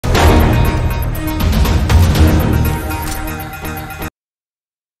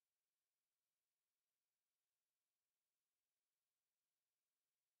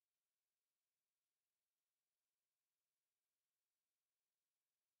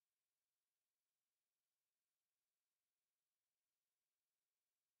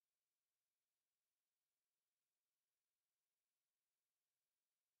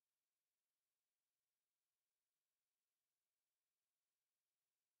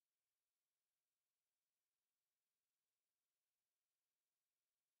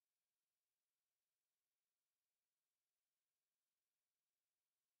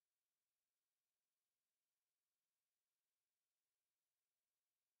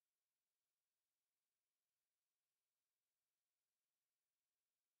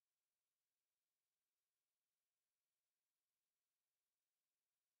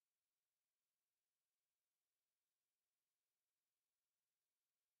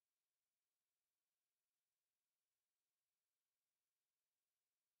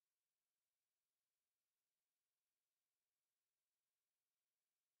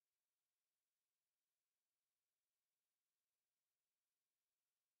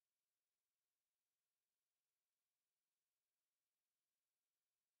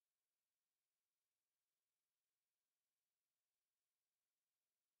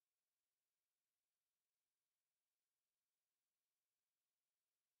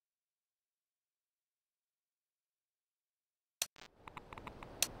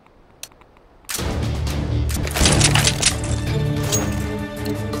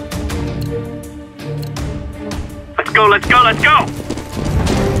go, let's go, let's go!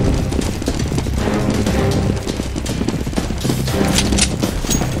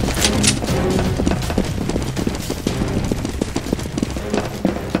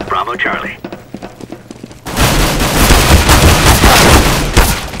 Bravo, Charlie.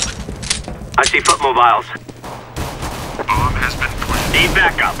 I see foot mobiles. Bomb has been planted. Need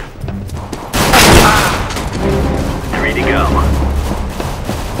backup. 3 to go.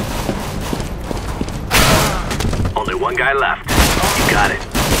 Only one guy left. You got it.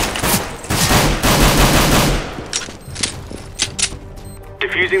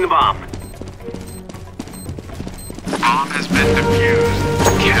 Defusing the bomb. Bomb has been defused.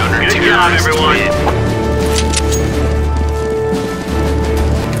 Good job, everyone.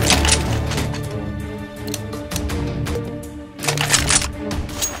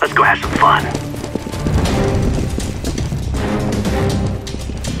 Let's go have some fun.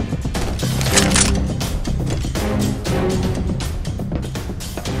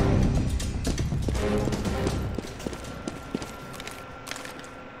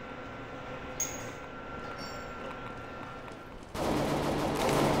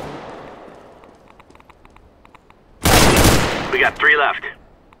 We got 3 left.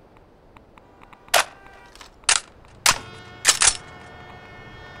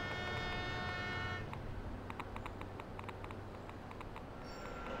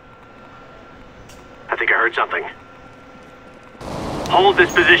 I think I heard something. Hold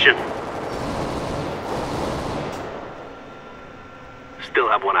this position. Still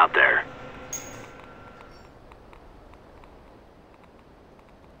have one out there.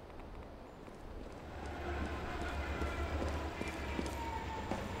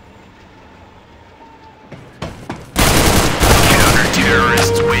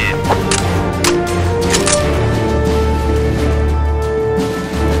 Terrorists win.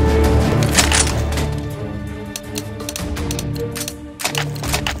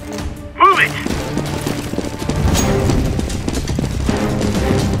 Move it!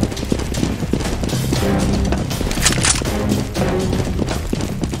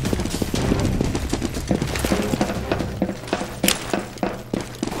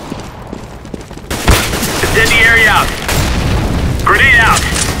 Incendiary out! Grenade out!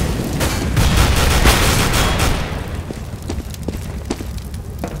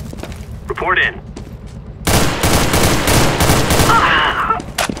 Report in.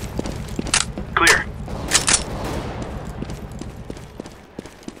 Clear.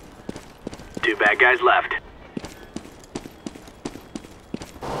 2 bad guys left.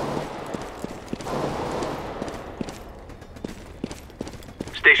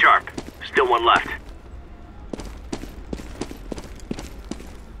 Stay sharp. Still one left.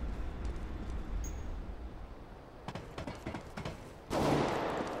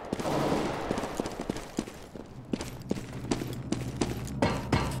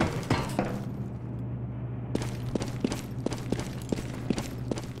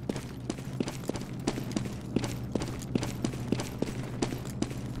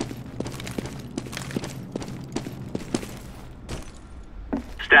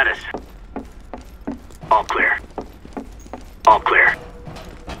 Status. All clear. All clear.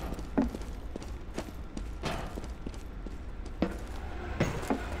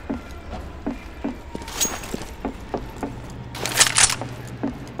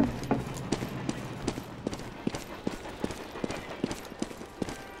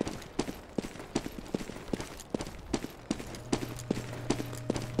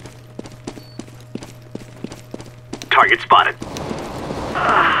 Target spotted.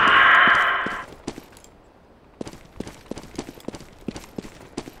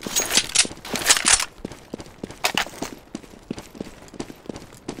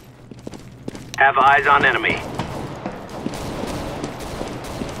 Have eyes on enemy.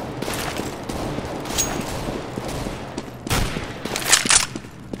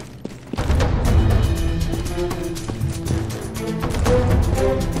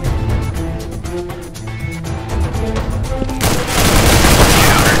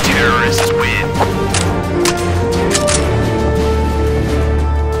 Counter-terrorists win.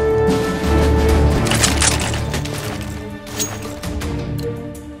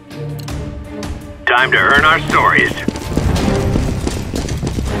 Time to earn our stories.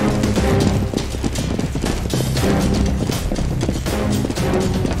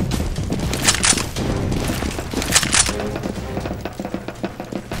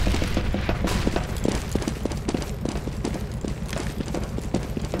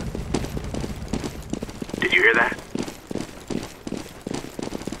 Did you hear that?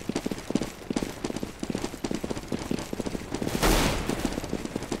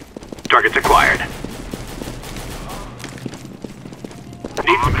 Targets acquired.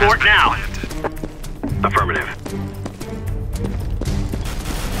 Report been now. planted. Affirmative.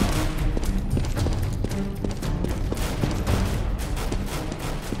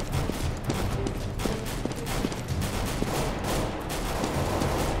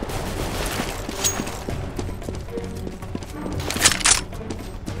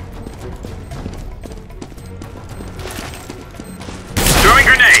 Throwing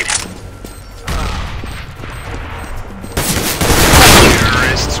grenade.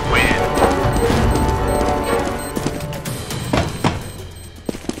 Terrorists win.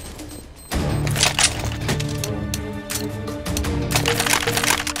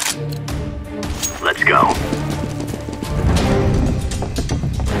 Let's go.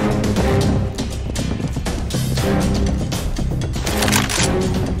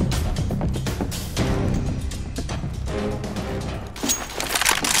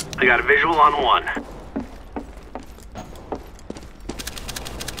 I got a visual on one.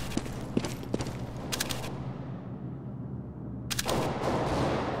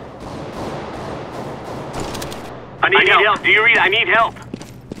 I need help. Do you read? I need help.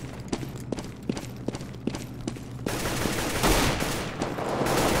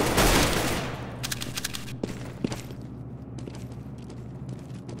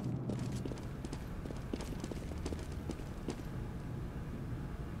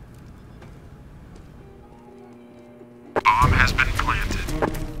 Bomb has been planted.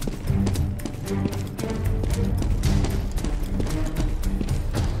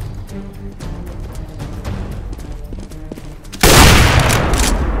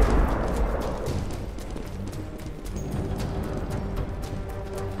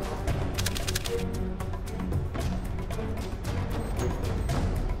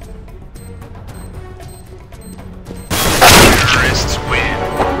 Terrorists win.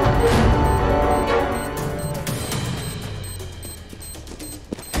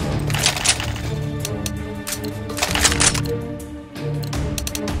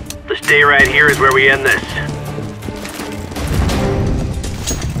 The stay right here is where we end this.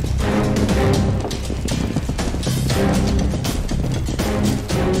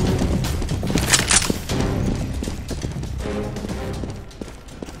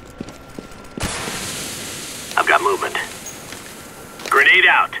 I've got movement. Grenade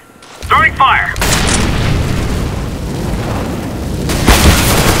out. Throwing fire.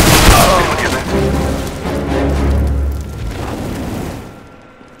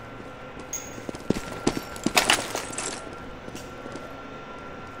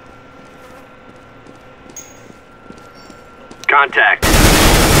 Contact.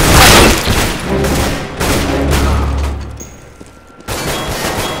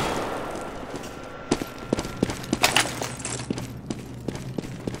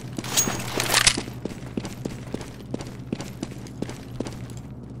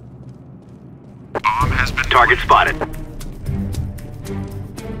 Bomb has been Target spotted.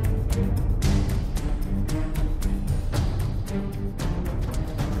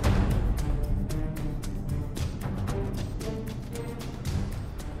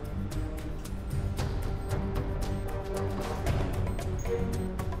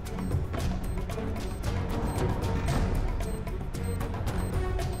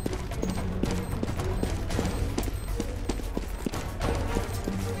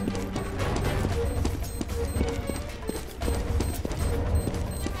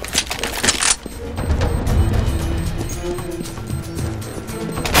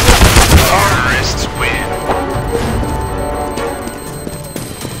 Terrorists win.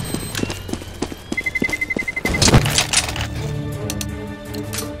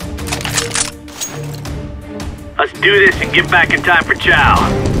 Let's do this and get back in time for chow.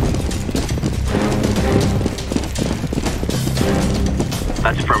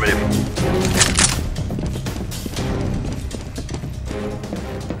 That's affirmative.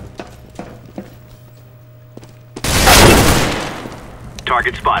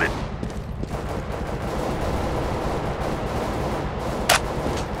 Target spotted.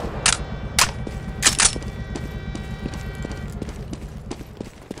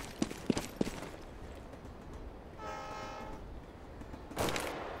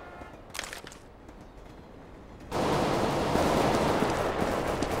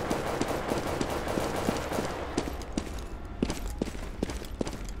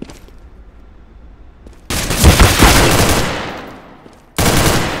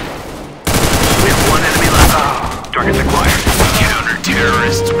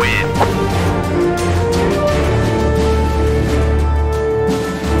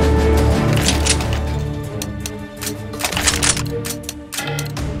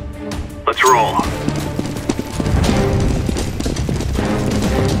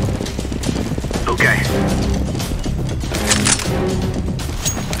 Okay.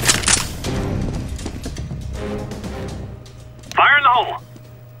 Fire in the hole.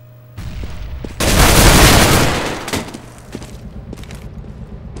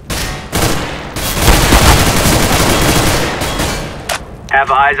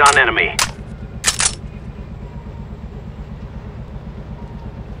 Have eyes on enemy.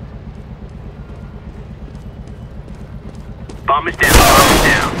 Bomb is down. Bomb is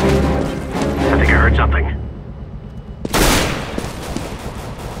down. I think I heard something.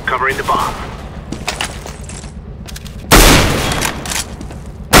 Covering the bomb.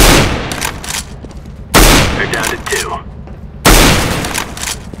 They're down to 2.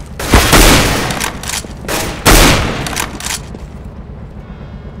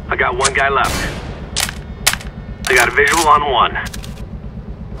 I got 1 guy left. I got a visual on 1.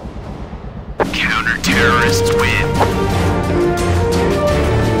 Counter-terrorists win.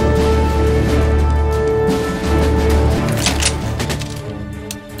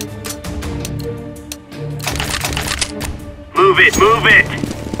 Move it, move it!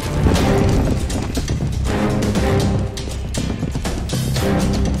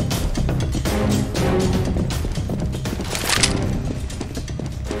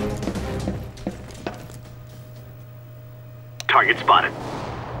 Target spotted.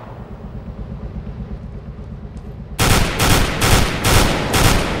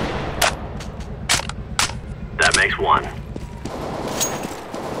 That makes 1.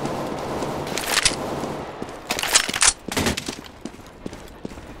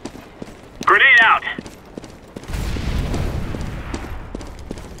 Grenade out!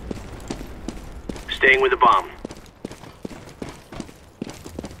 Staying with the bomb.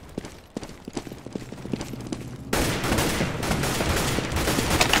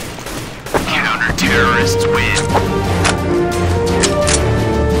 Counter-terrorists win.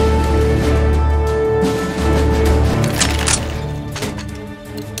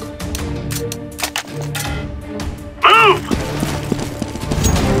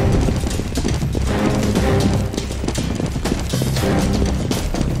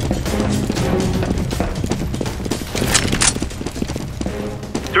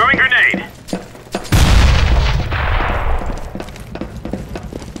 Throwing grenade.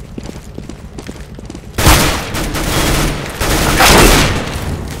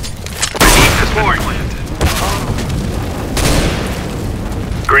 Need support.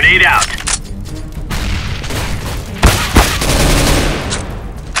 Grenade out.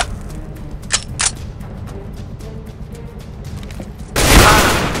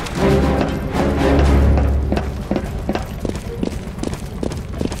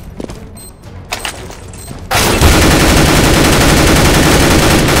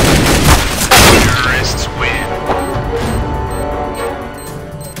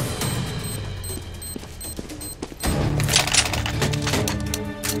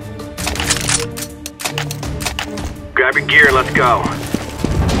 Grab your gear, let's go.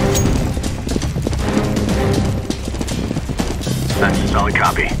 That's a solid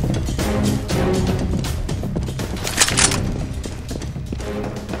copy.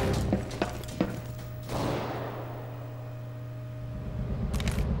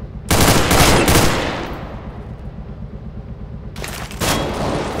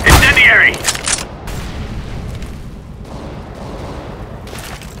 Incendiary!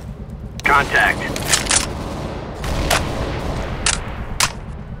 Contact.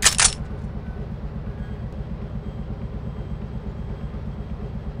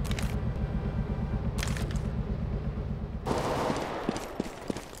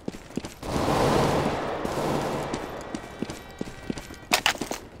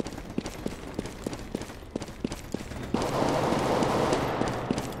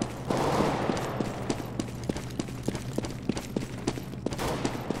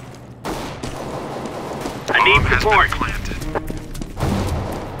 I need support.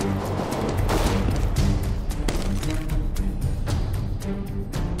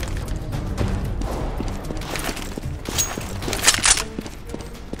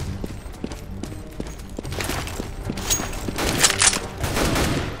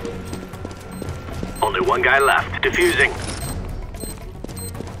 Only 1 guy left. Defusing.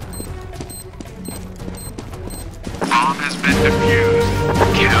 Bomb has been defused.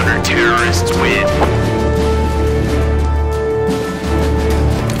 Counter-terrorists win.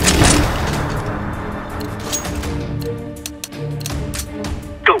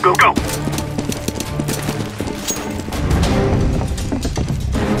 Go, go, go!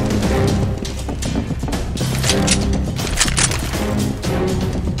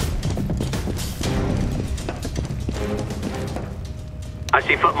 I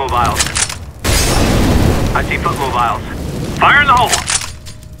see foot mobiles. I see foot mobiles. Fire in the hole!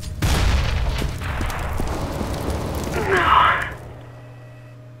 No.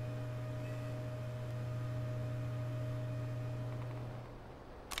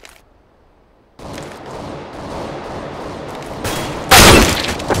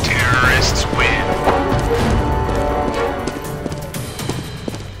 Terrorists win.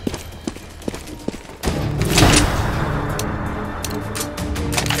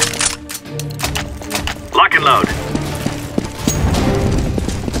 Lock and load.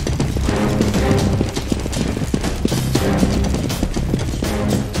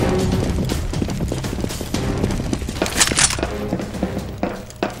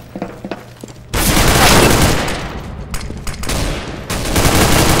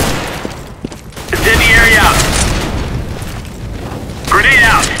 Incendiary out. Grenade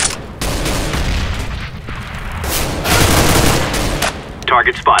out.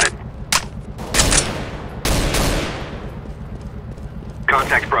 Target spotted.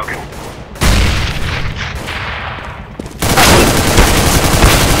 Contact broken.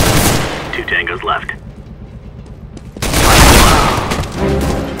 Two tangos left.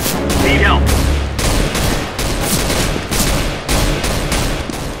 Need help.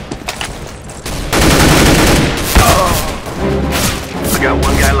 I got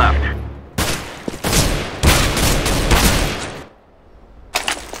one guy left.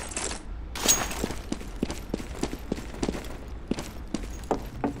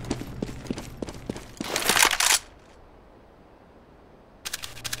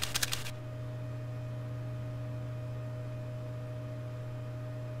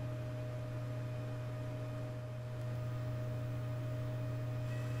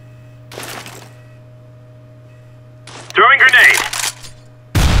 Throwing grenade.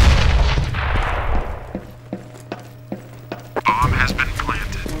 Bomb has been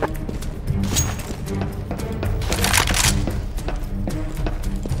planted.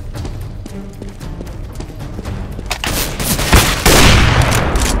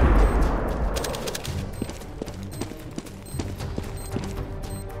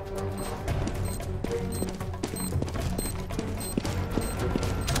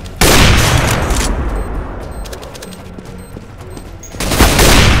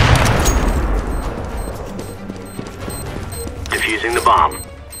 Defusing the bomb.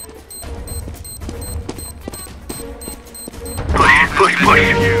 Push, push, push.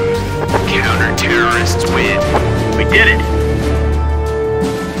 Counter-terrorists win. We did it.